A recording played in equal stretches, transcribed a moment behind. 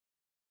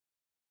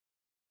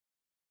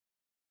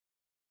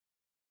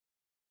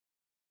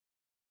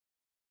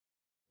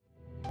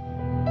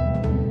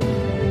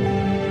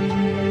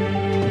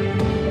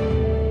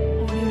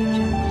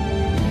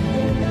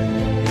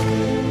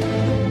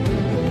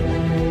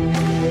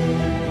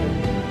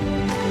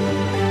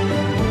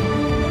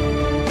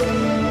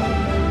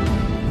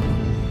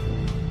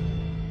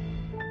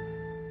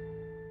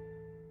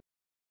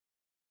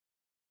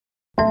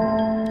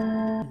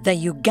The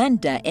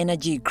Uganda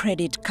Energy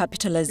Credit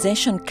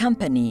Capitalisation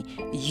Company,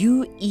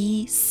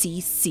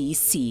 Ueccc,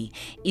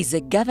 is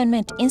a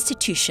government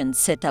institution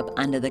set up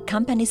under the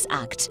Companies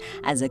Act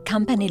as a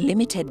company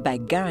limited by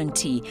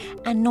guarantee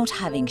and not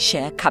having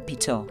share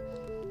capital.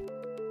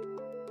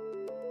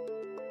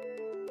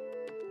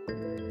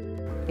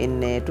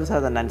 In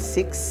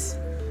 2006,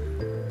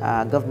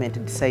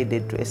 government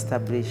decided to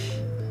establish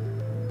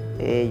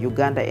a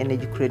Uganda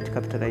Energy Credit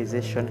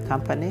Capitalisation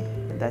Company,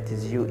 that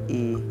is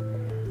Ueccc,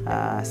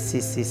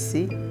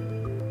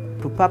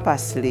 to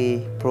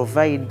purposely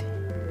provide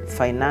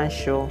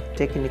financial,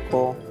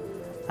 technical,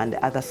 and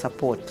other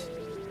support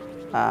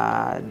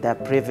the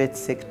private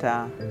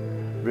sector,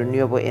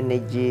 renewable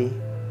energy,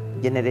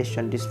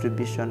 generation,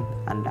 distribution,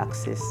 and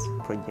access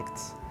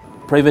projects.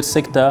 Private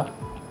sector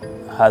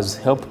has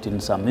helped in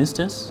some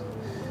instances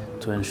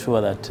to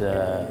ensure that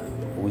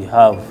we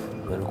have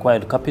the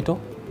required capital,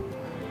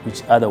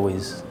 which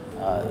otherwise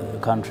the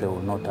country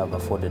would not have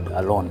afforded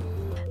alone.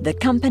 The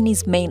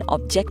company's main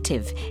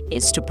objective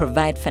is to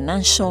provide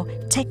financial,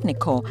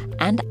 technical,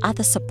 and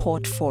other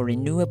support for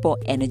renewable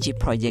energy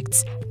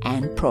projects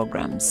and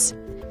programs.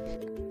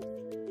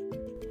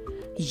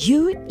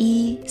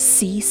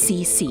 Ueccc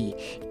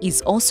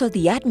is also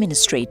the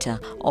administrator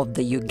of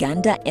the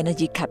Uganda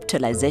Energy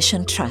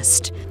Capitalisation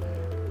Trust.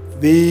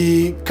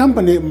 The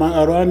company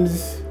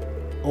runs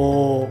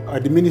or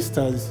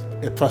administers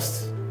a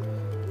trust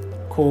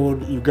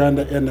called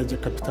Uganda Energy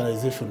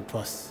Capitalisation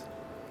Trust,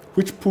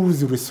 which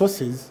pools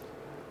resources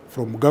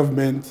from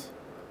government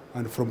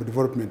and from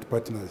development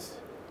partners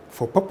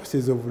for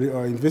purposes of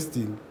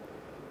investing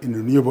in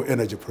renewable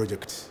energy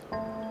projects.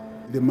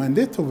 The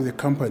mandate of the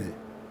company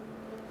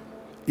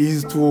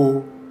is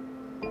to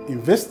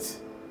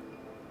invest,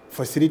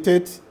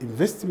 facilitate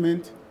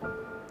investment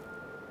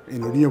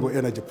in renewable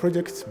energy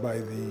projects by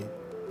the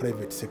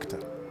private sector,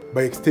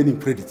 by extending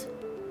credit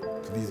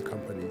to these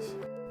companies.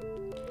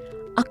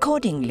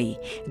 Accordingly,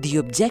 the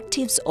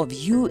objectives of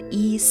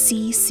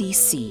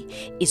Ueccc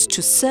is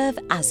to serve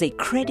as a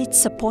credit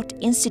support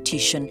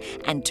institution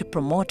and to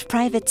promote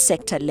private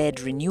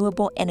sector-led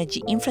renewable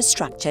energy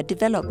infrastructure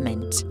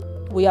development.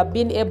 We have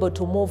been able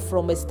to move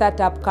from a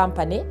startup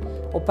company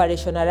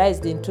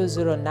operationalized in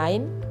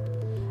 2009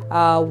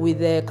 with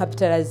a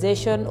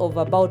capitalization of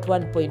about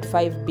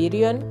 1.5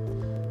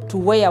 billion to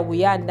where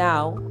we are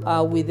now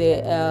with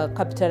a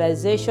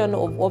capitalization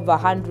of over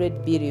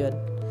 100 billion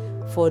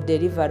for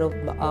delivery of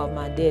our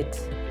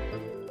mandate.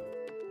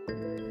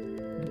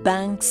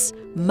 Banks,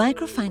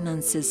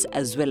 microfinances,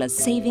 as well as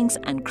savings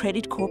and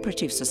credit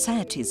cooperative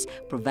societies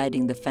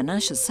providing the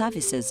financial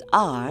services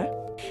are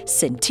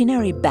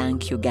Centenary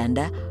Bank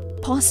Uganda,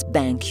 Post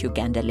Bank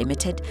Uganda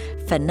Limited,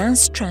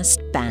 Finance Trust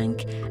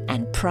Bank,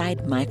 and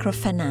Pride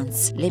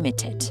Microfinance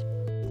Limited.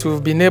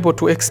 We've been able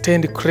to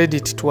extend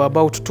credit to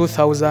about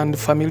 2,000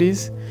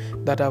 families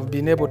that have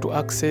been able to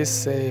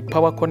access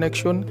power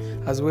connection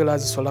as well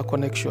as solar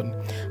connection.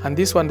 And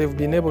this one they've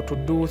been able to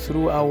do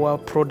through our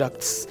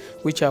products,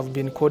 which have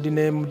been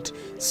codenamed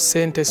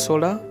Sente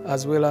Solar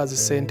as well as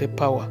Sente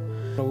Power.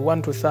 We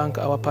want to thank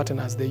our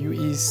partners, the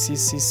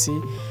Ueccc,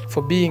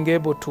 for being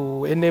able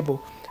to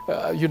enable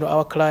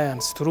our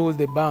clients through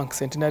the bank,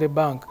 Centenary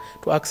Bank,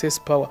 to access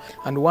power.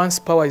 And once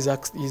power is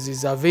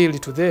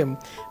availed to them,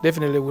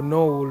 definitely we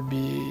know we'll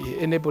be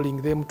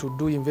enabling them to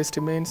do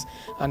investments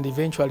and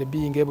eventually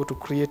being able to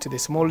create the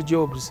small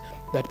jobs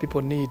that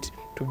people need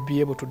to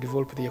be able to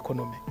develop the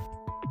economy.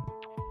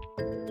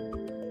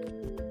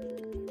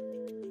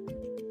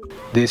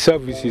 The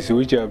services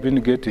which I've been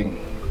getting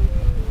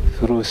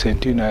through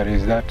Centenary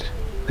is that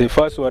the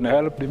first one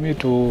helped me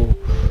to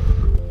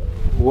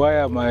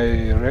wire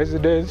my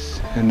residence,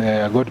 and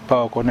I got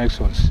power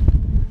connections.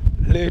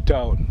 Later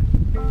on,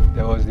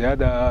 there was the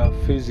other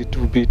phase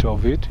 2 bit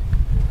of it.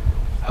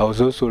 I was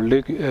also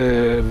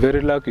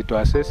very lucky to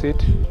access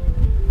it,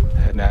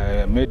 and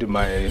I made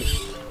my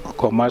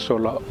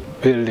commercial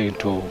building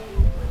to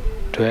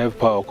have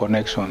power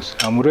connections.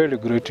 I'm really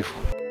grateful.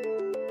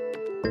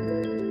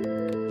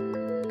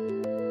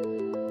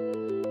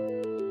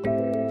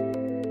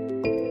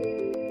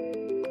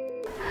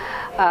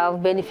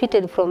 I've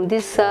benefited from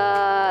this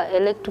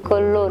electrical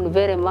loan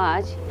very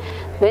much.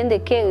 When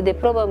the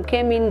problem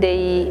came in,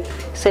 they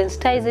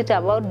sensitized it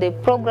about the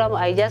program.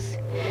 I just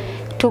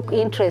took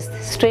interest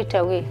straight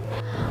away.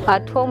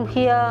 At home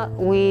here,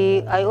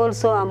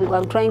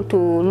 I'm trying to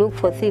look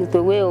for things,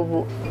 the way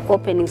of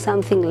opening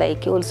something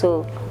like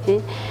also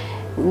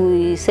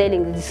we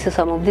selling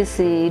some of these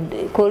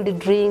cold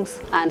drinks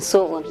and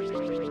so on.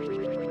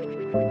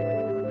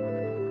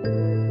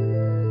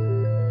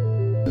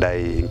 I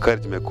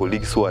encourage my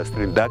colleagues who are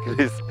still in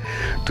darkness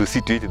to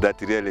see to it that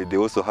really they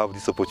also have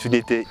this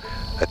opportunity.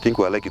 I think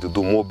we are likely to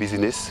do more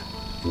business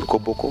in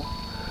Koboko,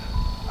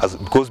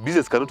 because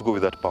business cannot go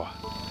without power.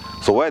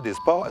 So where there's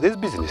power, there's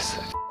business.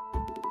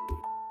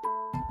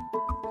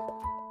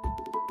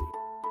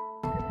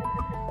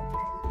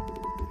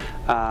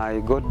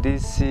 I got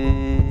this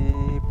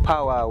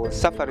power. I was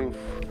suffering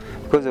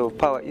because of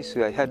power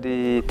issue. I had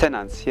the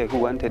tenants here who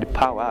wanted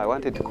power. I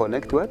wanted to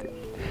connect with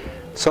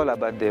solar,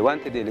 but they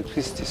wanted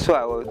electricity,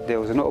 so there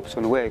was no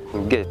option where I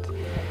could get.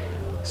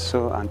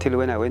 So until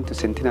when I went to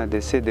Centenary,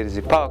 they said there is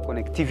a power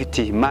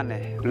connectivity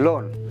money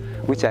loan,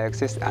 which I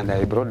accessed, and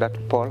I brought that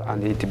pole,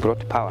 and it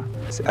brought power.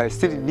 So I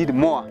still need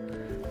more,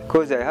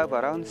 because I have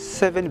around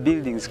 7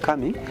 buildings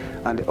coming,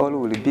 and all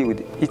will be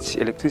with each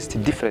electricity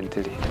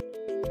differently.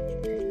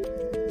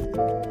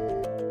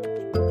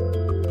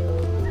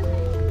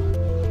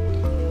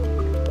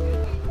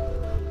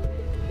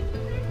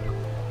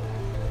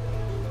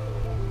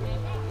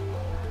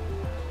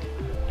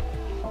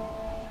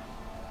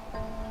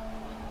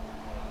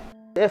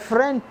 A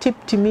friend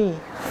tipped me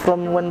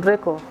from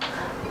Wenreko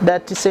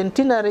that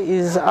Centenary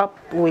is up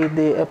with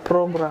a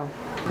program.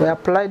 We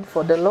applied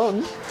for the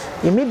loan.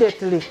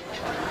 Immediately,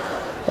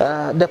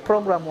 the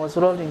program was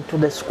rolled into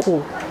the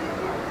school.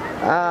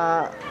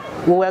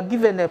 We were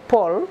given a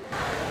pole,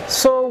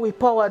 so we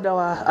powered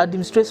our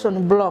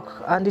administration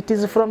block, and it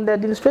is from the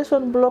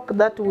administration block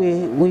that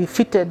we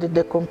fitted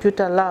the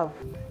computer lab.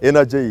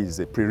 Energy is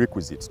a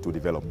prerequisite to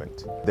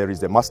development. There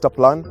is a master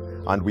plan,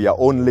 and we are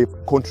only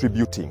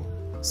contributing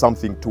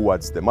something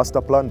towards the master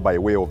plan by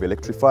way of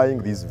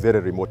electrifying these very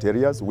remote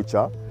areas which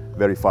are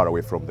very far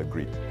away from the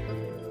grid.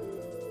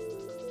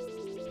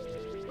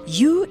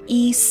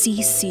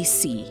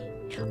 Ueccc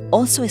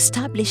also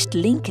established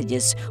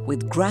linkages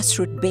with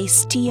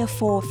grassroots-based Tier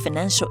 4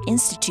 financial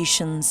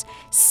institutions,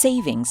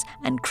 savings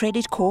and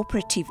credit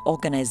cooperative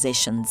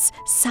organizations,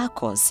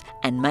 SACCOs,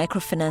 and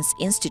microfinance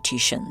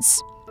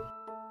institutions.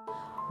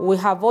 We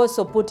have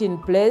also put in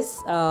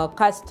place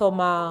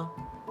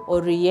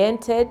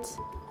customer-oriented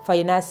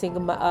financing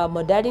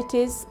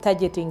modalities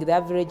targeting the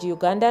average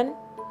Ugandan,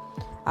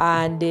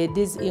 and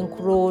these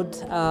include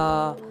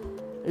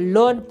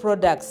loan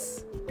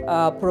products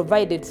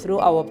provided through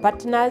our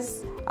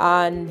partners,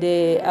 and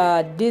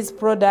these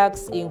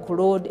products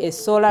include a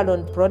solar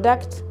loan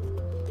product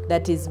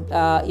that is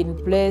in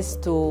place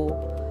to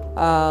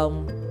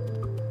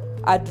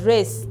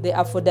address the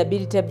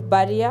affordability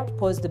barrier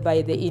posed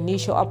by the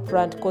initial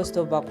upfront cost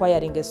of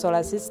acquiring a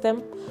solar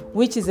system,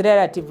 which is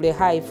relatively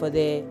high for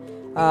the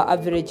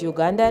average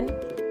Ugandan.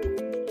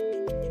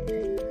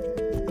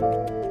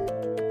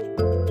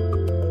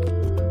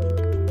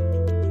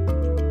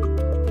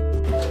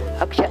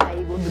 Actually, I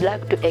would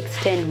like to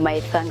extend my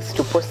thanks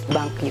to Post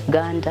Bank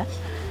Uganda,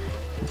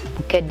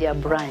 Kedia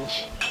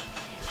branch,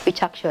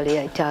 which actually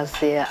it has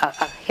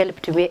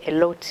helped me a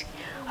lot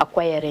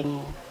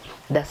acquiring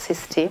the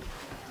system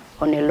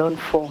on a loan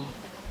form.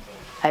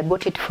 I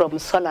bought it from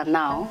Solar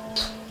now.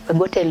 I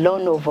got a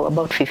loan of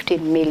about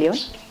 15 million.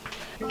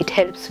 It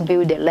helps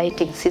build a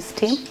lighting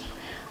system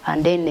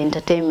and then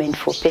entertainment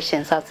for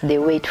patients as they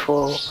wait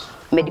for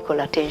medical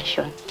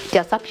attention. It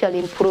has actually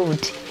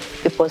improved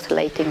people's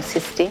lighting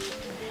system.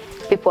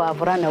 People have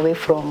run away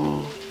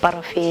from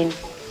paraffin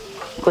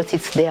because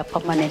it's there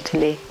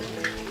permanently.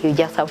 You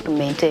just have to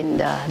maintain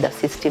the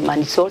system,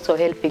 and it's also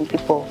helping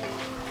people,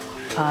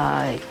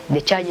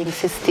 the charging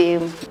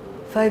system.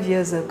 5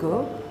 years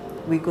ago,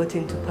 we got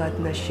into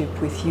partnership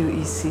with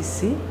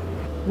Ueccc.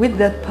 With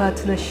that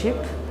partnership,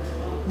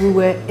 we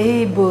were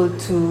able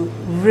to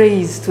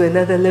raise to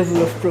another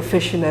level of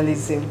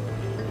professionalism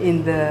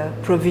in the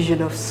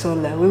provision of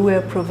solar. We were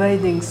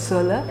providing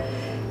solar,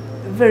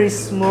 very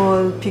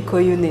small pico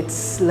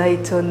units,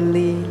 light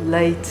only,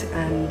 light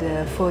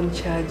and phone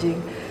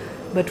charging.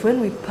 But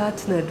when we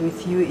partnered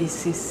with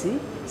Ueccc,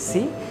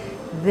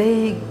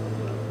 they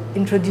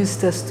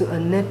introduced us to a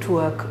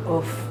network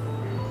of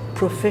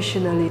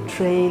professionally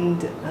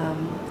trained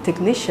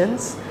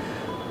technicians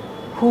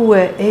who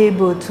were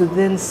able to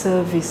then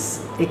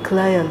service a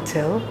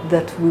clientele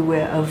that we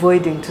were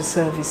avoiding to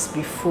service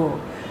before.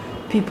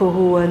 People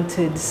who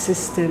wanted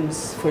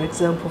systems, for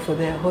example, for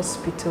their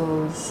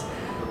hospitals,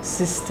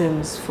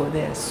 systems for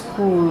their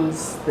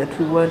schools that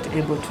we weren't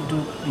able to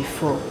do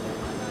before.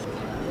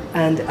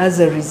 And as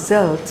a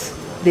result,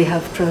 they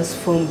have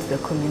transformed the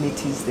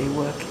communities they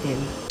work in.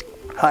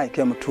 How I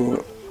came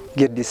to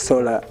get this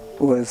solar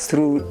was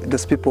through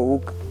those people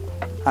who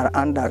are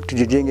under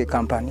Tujujenge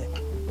company.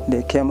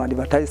 They came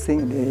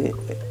advertising the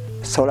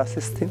solar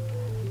system.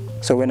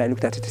 So when I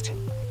looked at it,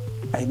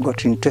 I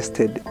got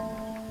interested.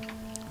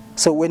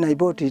 So when I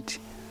bought it,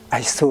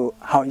 I saw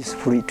how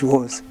useful it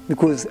was,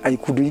 because I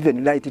could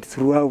even light it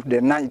throughout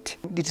the night.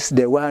 This is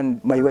the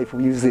one my wife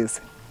uses.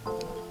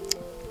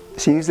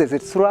 She uses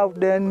it throughout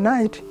the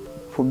night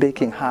for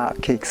baking her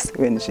cakes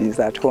when she is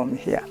at home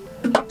here.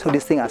 So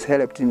this thing has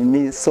helped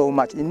me so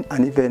much,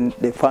 and even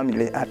the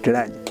family at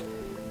large,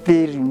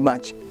 very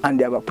much. And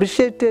they have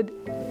appreciated.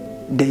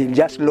 They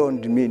just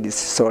loaned me this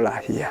solar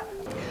here.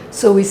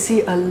 So we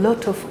see a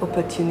lot of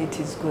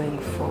opportunities going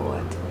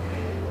forward.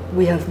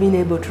 We have been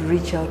able to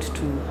reach out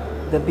to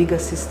the bigger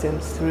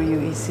systems through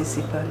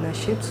Ueccc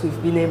partnerships.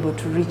 We've been able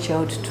to reach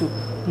out to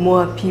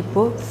more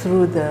people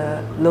through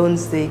the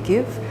loans they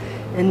give.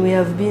 And we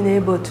have been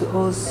able to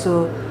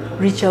also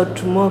reach out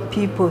to more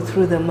people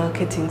through the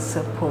marketing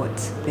support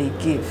they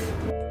give.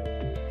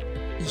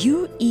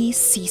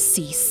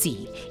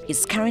 Ueccc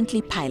is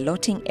currently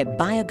piloting a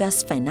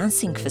biogas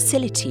financing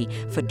facility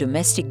for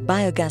domestic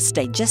biogas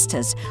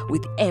digesters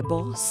with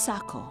EBO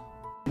SACCO.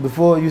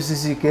 Before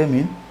Ueccc came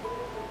in,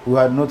 we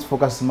had not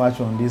focused much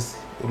on these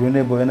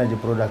renewable energy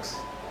products,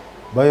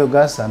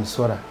 biogas and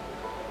solar.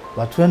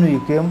 But when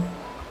we came,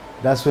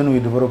 that's when we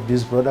developed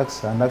these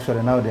products, and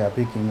actually now they are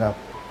picking up.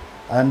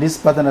 And this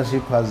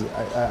partnership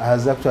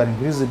has actually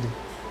increased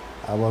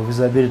our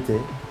visibility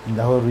in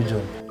the whole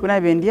region.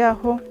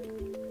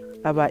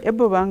 Aba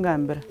ebo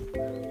bangambira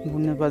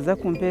ngo baza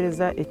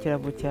kumpereza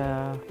ekirabo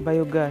kya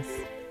biogas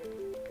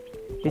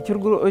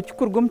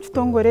ekikurwa mu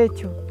kitongore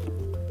ekyo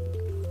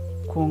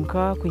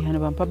konka kwihana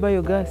bampa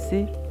biogas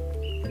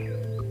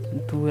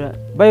ntura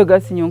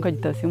biogas nyonka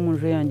gitasi mu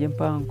nju yanjye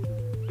mpango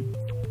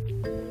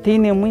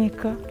tine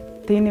mwika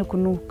tine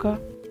kunuka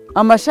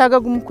amashaga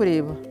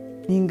gumukureba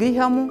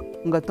ningihamu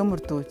ngato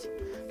rutoki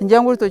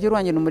njyango rutoki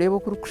rwanjye numurebo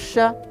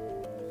kurukusha.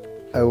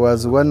 I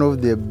was one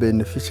of the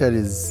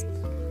beneficiaries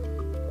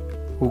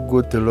who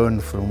got a loan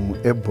from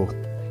EBO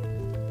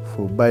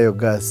for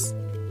biogas.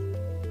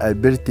 I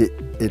built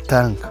a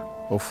tank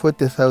of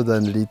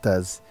 40,000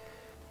 liters.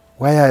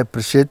 Why I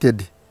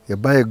appreciated the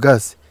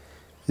biogas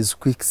is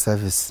quick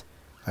service.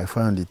 I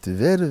found it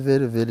very,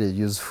 very, very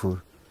useful.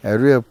 I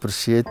really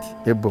appreciate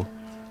EBO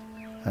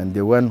and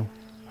the one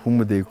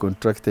whom they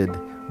contracted,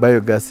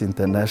 Biogas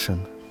International.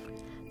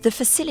 The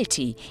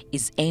facility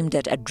is aimed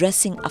at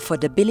addressing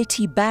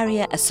affordability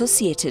barrier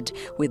associated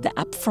with the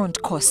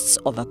upfront costs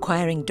of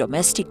acquiring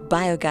domestic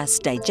biogas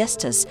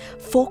digesters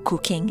for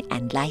cooking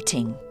and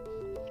lighting.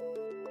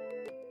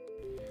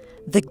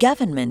 The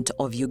Government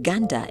of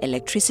Uganda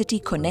Electricity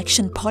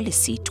Connection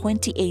Policy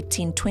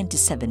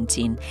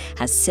 2018-2017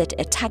 has set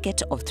a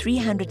target of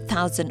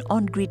 300,000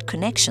 on-grid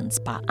connections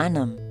per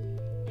annum.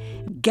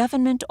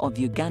 Government of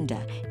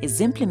Uganda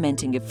is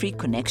implementing a free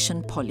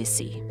connection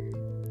policy.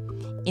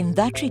 In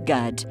that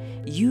regard,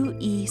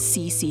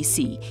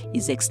 Ueccc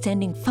is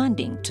extending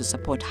funding to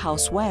support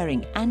house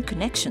wiring and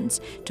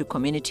connections to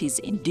communities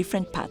in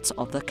different parts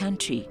of the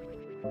country.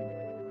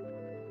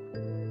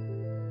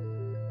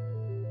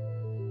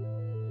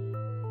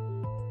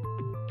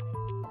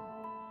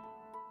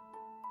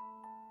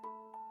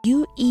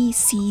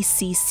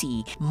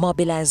 Ueccc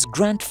mobilized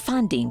grant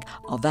funding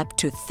of up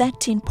to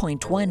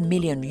 13.1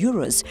 million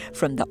euros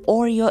from the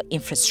Oreo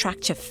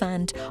Infrastructure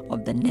Fund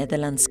of the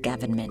Netherlands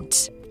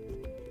government.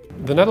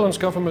 The Netherlands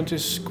government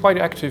is quite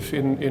active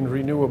in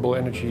renewable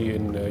energy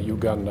in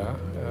Uganda.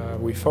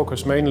 We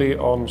focus mainly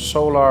on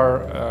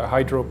solar,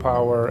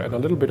 hydropower and a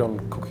little bit on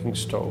cooking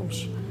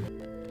stoves.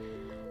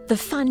 The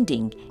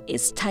funding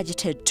is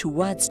targeted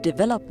towards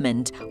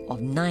development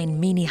of 9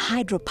 mini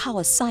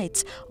hydropower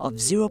sites of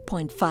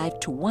 0.5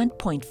 to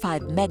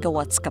 1.5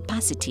 megawatts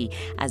capacity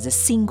as a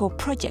single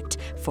project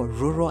for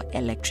rural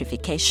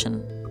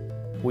electrification.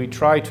 We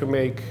try to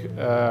make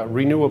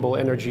renewable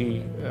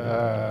energy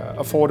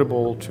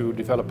affordable to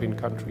developing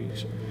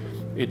countries.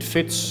 It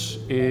fits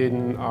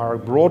in our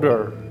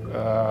broader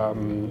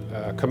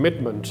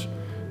commitment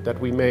that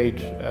we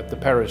made at the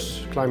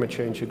Paris Climate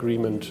Change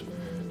Agreement,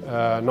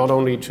 not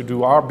only to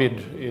do our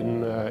bid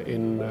in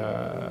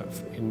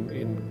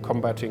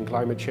combating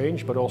climate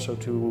change, but also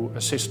to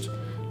assist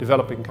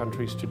developing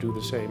countries to do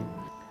the same.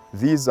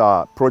 These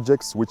are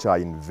projects which are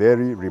in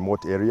very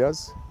remote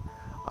areas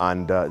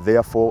and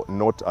therefore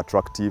not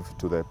attractive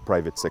to the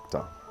private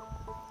sector.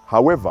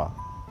 However,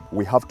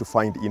 we have to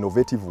find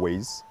innovative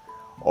ways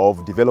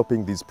of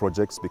developing these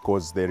projects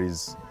because there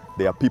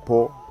are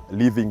people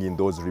living in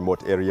those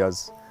remote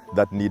areas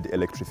that need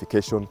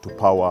electrification to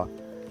power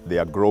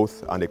their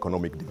growth and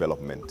economic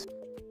development.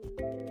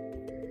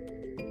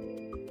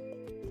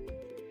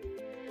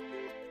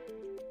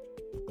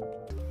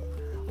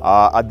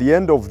 At the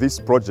end of this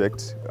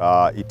project,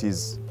 it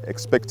is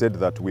expected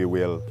that we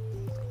will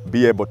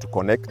be able to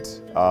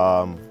connect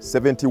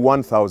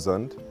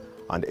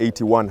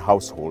 71,081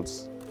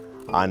 households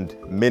and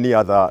many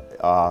other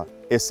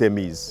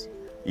SMEs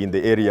in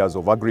the areas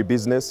of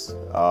agribusiness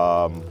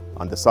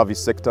and the service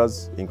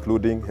sectors,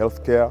 including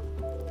healthcare,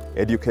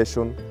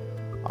 education,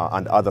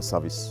 and other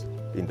service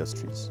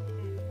industries.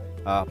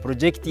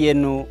 Project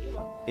yenu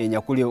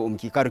enyakuli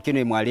omukikaro kino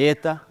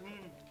emwaleta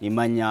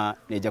imanya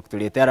neja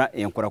kutuletera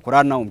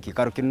enkurakurana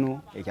omukikaro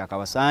kino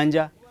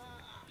ekyakabasanja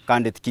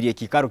kandi tikiriye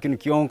kikaro kino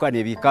kyonka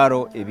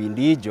nebikaro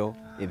ebindijo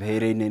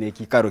ebihereine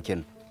nekikaro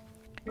kino.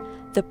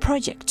 The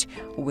project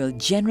will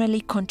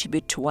generally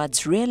contribute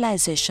towards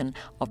realization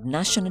of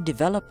National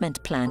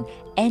Development Plan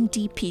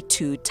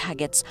NDP2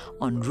 targets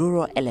on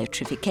rural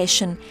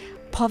electrification,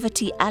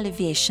 poverty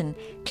alleviation,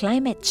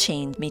 climate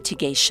change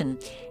mitigation,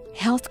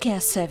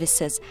 healthcare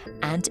services,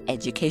 and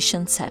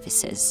education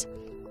services.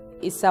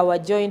 It's our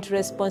joint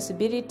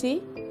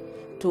responsibility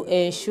to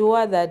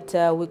ensure that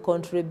we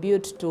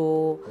contribute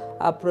to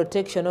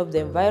protection of the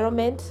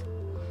environment,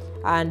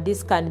 and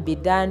this can be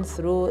done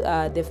through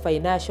the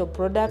financial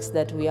products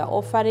that we are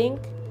offering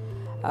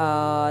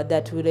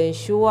that will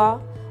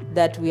ensure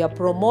that we are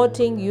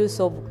promoting use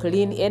of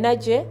clean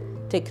energy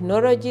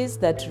technologies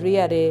that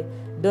really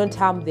don't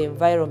harm the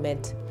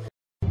environment.